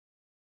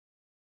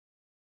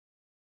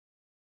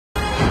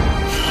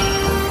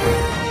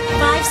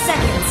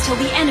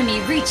until the enemy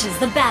reaches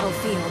the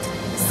battlefield.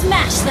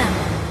 Smash them!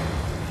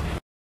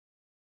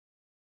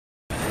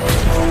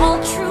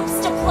 All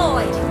troops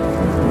deployed!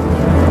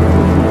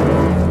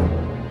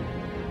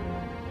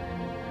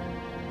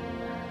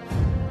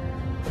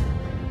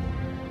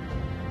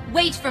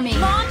 Wait for me!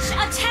 Launch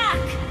attack!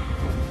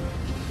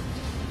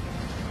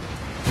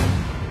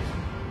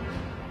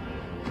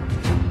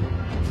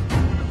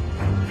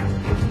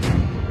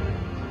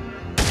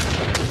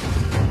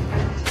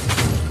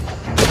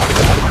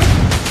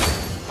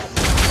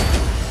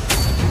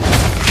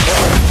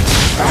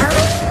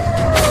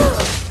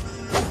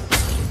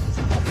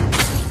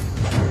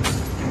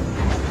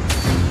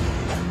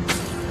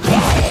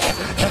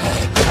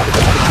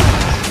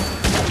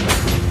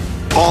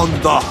 On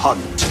the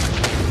hunt.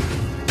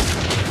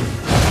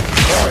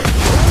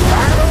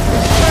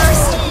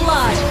 First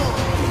blood.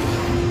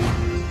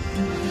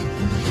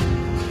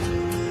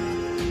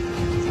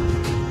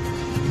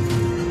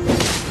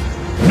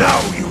 Now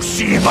you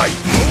see my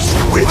beast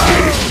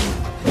within.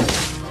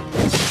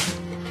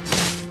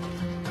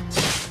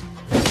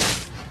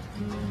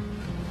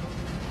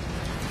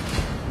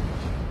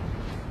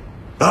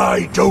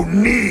 I don't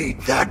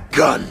need that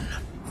gun.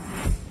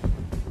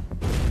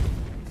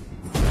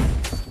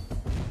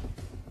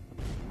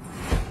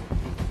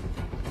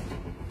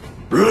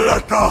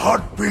 Let the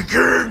hunt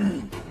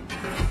begin!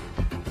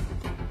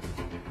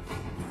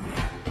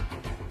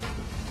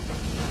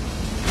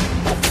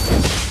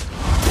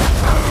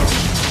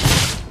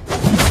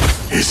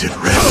 Is it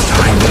rest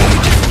I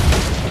need?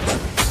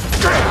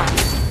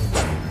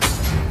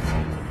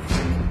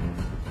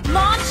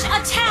 Launch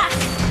attack!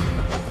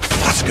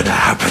 What's gonna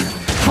happen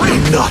may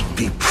not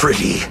be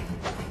pretty.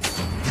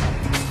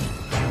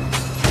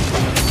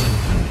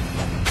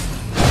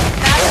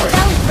 Battle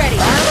ready!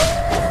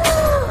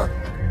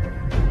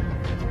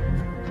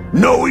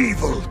 No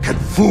evil can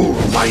fool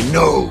my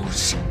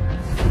nose.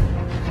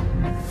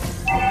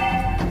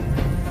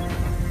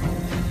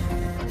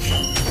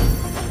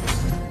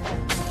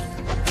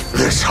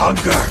 This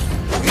hunger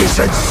is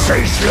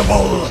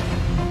insatiable.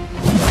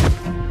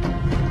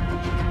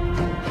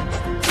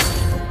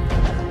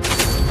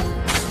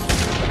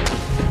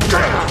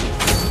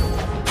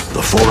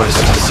 The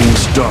forest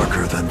seems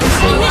darker than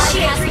before.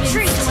 Initiate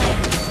retreat!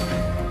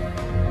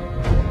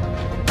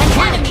 An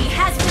enemy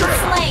has been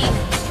slain!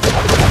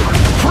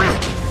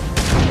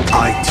 I,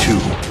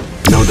 too,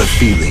 know the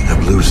feeling of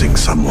losing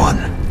someone.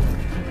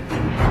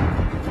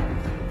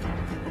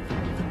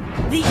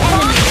 The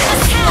enemy has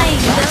slain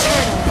the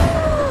turtle!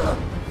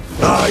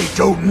 I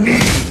don't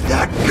need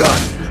that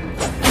gun!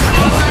 An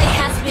ally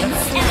has been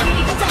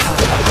enemy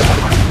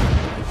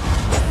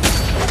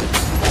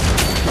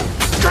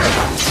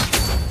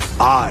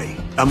I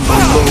am the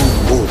lone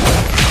wolf.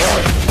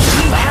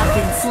 You have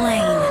been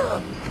slain.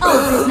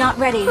 Ult is not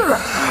ready.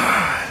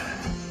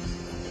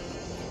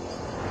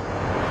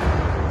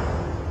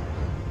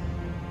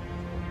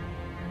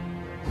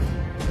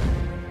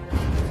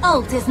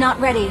 Ult is not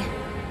ready.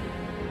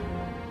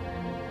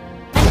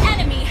 An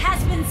enemy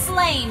has been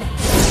slain.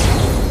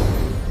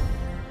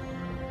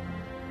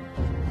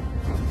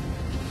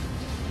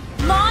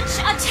 Launch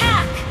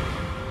attack!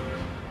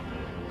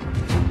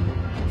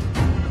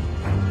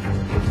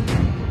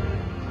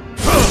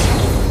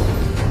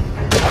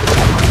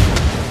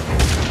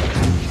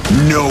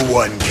 No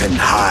one can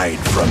hide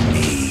from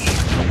me.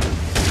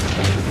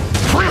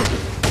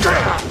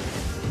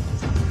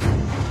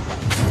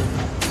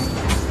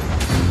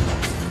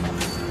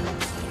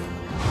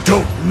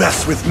 Don't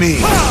mess with me!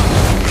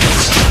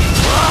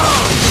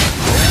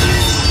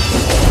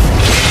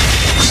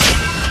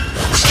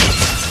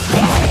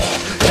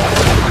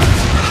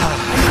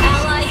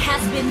 Ally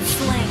has been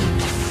slain.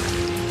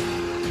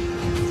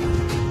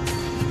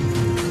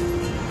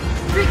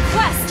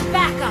 Request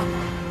backup!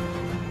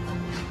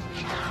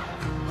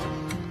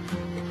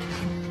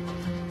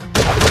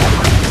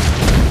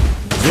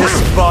 This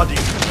body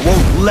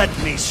won't let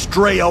me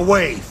stray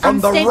away from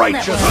the Unstable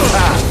righteous network.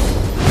 path!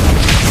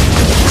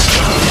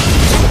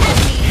 An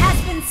enemy has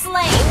been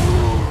slain!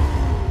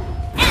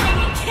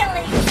 Enemy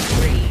killing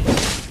spree!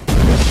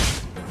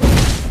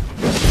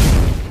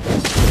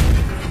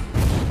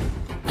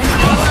 An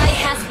ally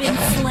has been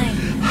slain.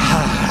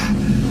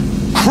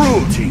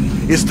 Cruelty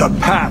is the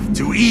path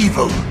to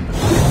evil!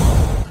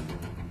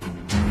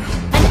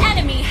 An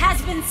enemy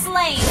has been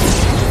slain!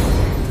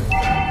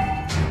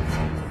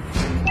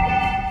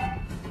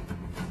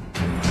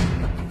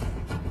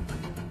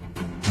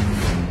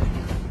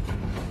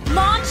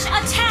 Launch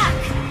attack!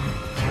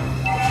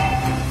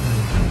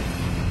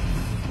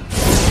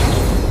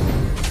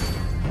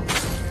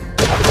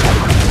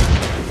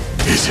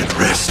 Is it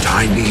rest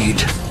I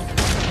need?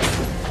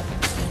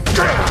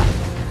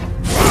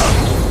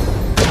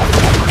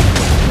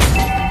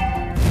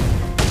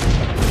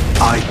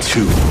 I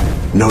too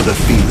know the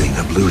feeling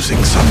of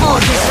losing someone.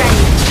 Ult is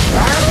ready.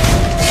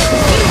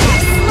 You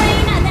have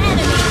slain an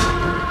enemy!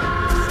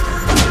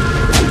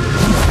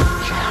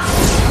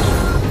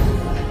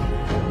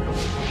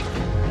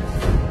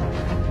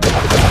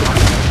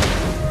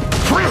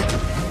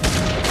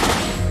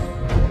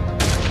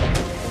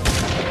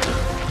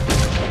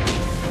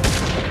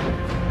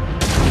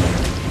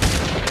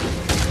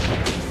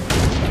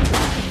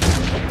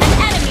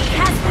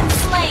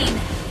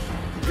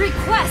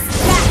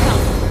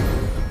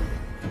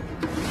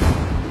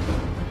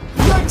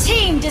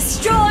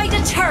 destroyed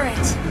a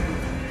turret!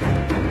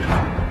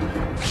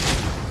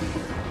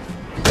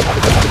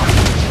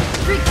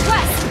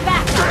 Request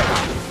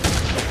backup!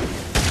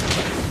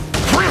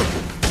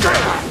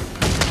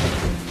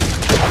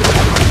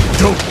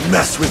 Don't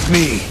mess with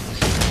me!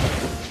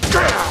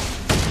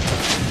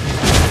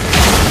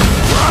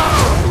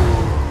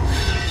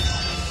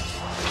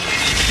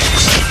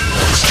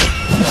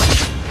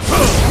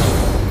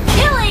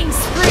 Killing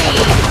spree!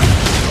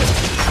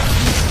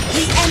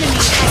 The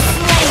enemy has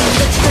slain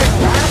the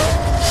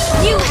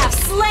turtle. You have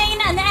slain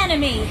an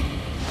enemy!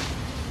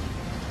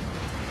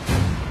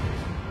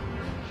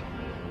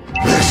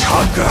 This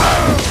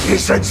hunger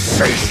is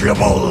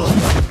insatiable!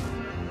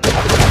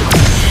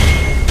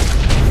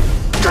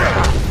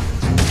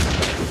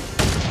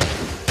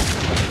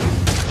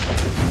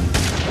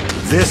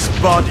 This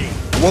body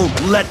won't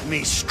let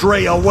me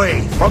stray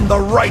away from the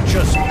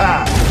righteous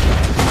path!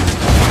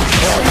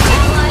 An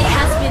ally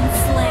has been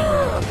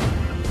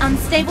slain.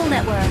 Unstable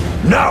network.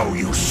 Now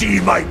you see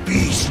my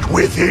beast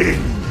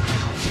within!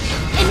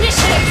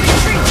 Initiate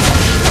retreat!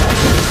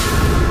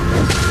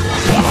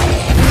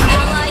 An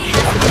ally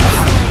has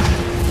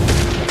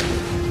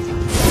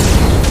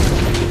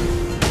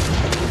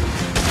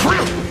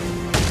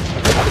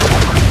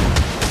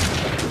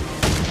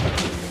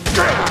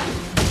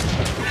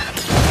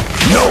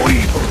No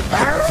evil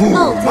can fool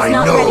Ult is my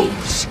not ready.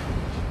 nose!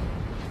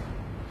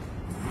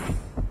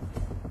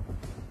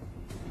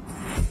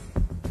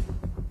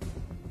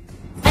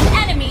 An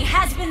enemy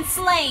has been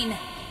slain!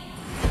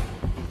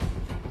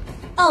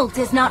 Ult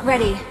is not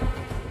ready.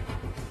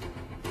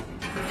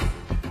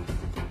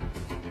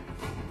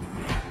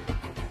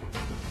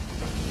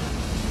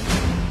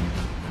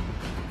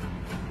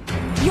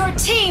 Your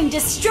team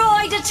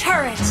destroyed a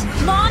turret!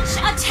 Launch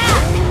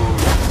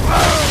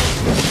attack!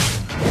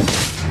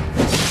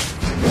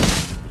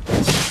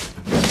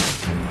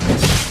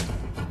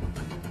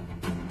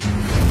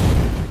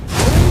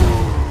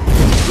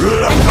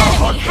 Let the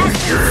hunt Has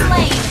begin! been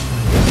slain!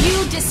 You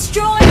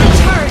destroyed a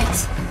turret!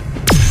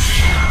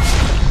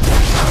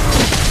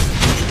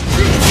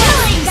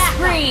 Killing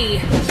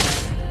spree!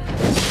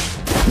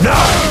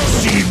 Now you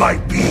see my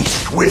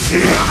beast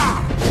within!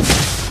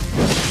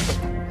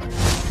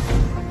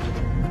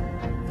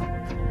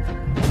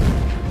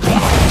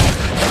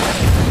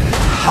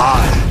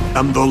 I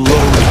am the lone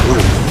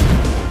wolf.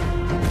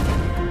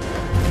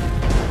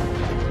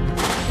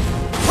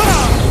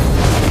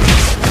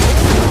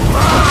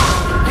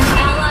 An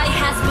ally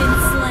has been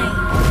slain.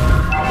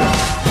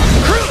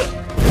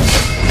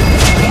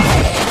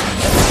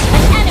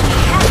 An enemy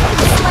has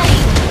been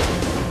slain.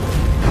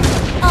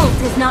 Ult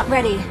is not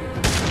ready.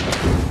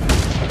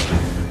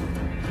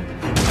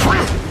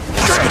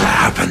 What's gonna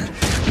happen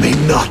may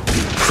not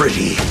be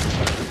pretty.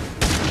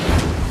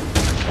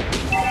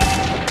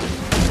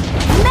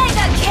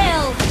 Mega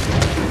kill!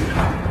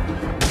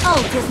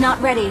 Ult is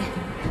not ready.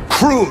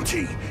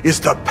 Cruelty is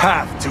the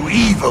path to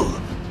evil.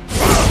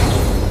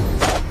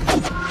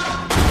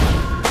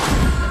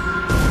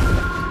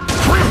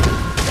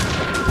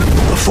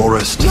 The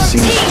forest Your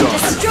seems team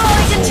dark.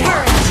 destroyed a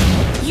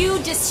turret! You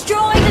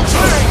destroyed a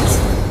turret!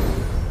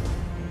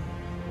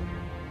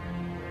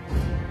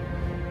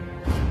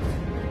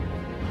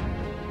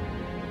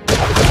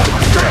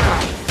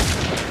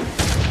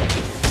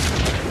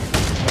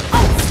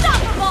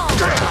 Unstoppable!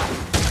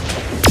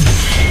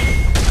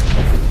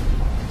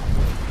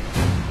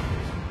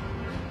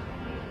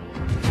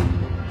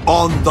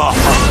 On the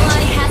hunt.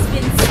 Ally has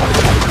been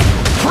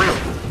slain.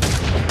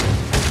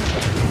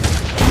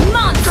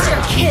 Monster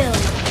kill!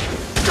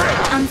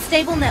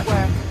 Unstable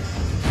network.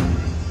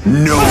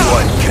 No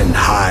one can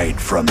hide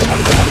from me.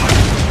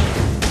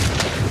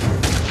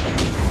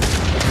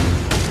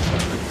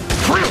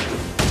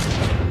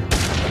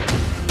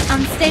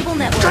 Unstable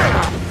network.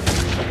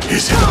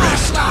 Is it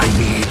rest I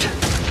need?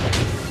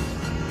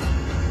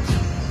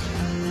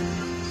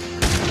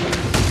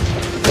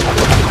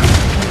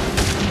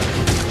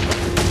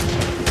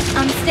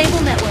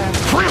 Unstable network.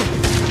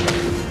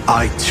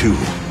 I too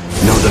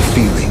know the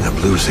feeling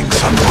of losing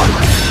someone.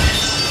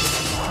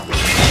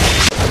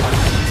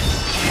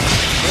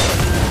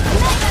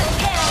 Mega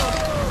kill!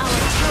 Our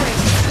turret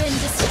has been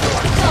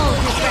destroyed.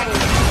 Gold is ready.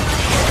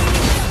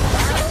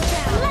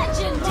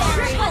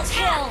 Legendary triple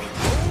kill!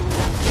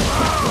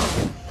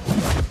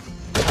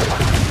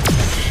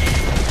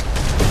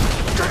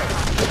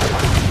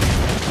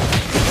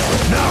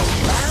 Now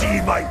you see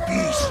my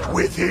beast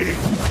within.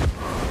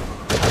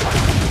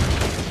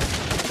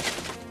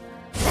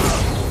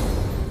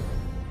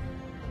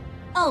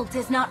 Ult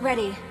is not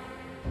ready.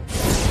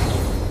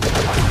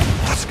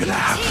 What's gonna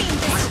happen? Team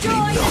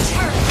destroyed a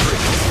turret.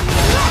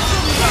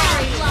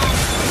 Legendary loss.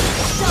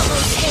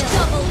 Double kill.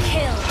 Double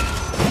kill.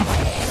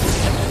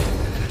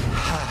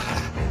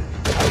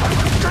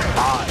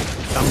 I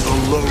am the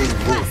lone wolf.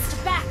 Request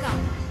backup.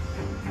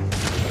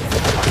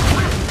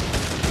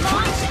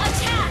 Launch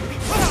attack.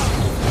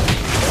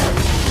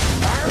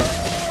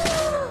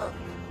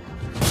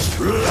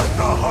 Let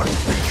the hunt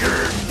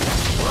begin.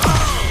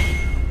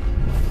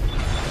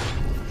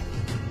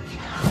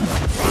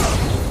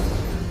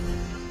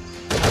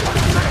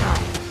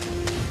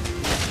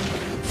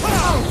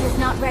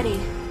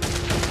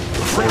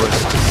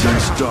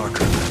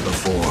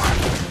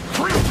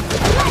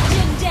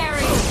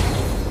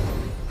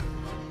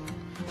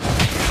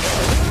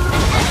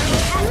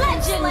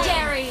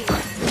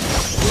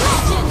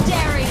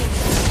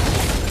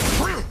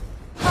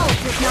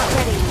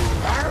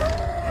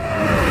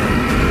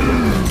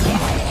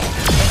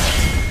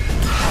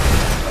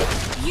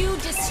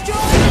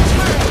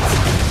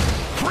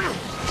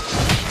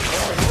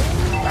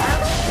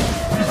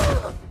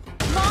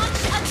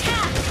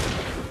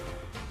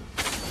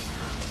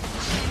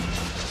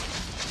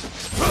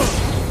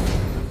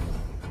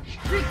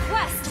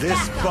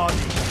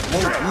 body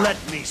won't let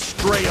me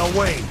stray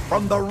away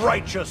from the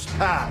righteous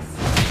path.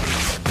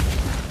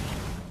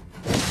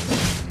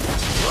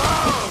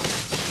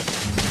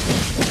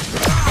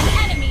 An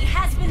enemy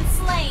has been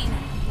slain.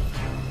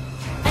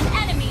 An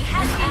enemy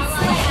has been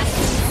slain.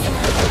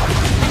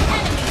 An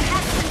enemy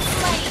has been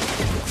slain.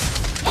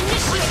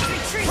 Initiate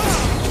retreat.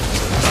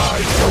 I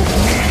don't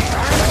need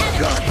An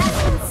enemy has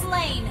been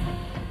slain.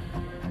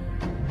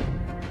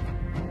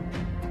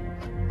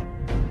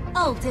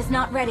 Ult is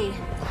not ready.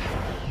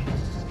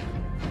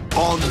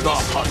 on the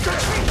hunt.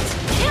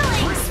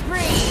 Killing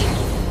spree.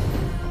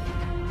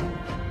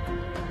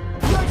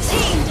 Your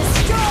team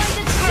destroyed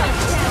the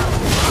shutdown.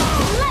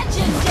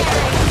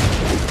 Legendary.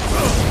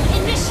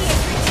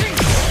 Initiate retreat.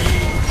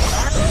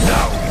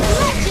 Now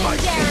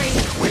Legendary.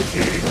 with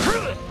it.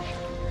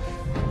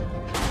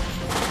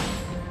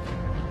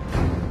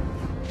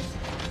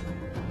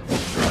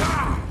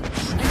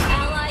 An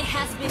ally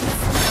has been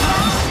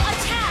slain.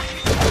 Attack.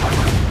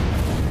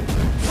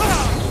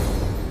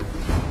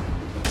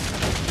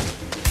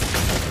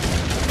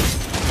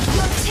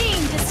 Your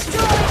team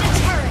destroyed a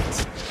turret.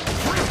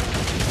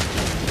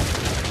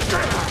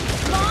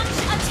 Launch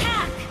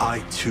attack. I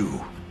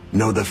too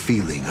know the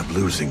feeling of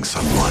losing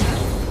someone.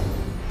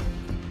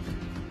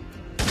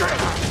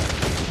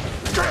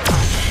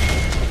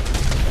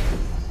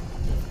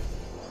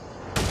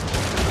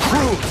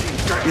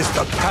 Cruelty is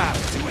the path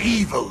to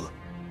evil.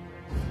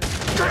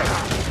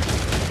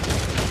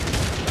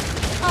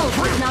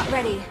 Ult is not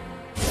ready.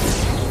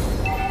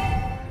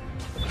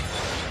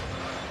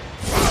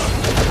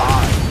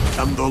 I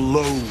am the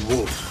lone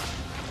wolf.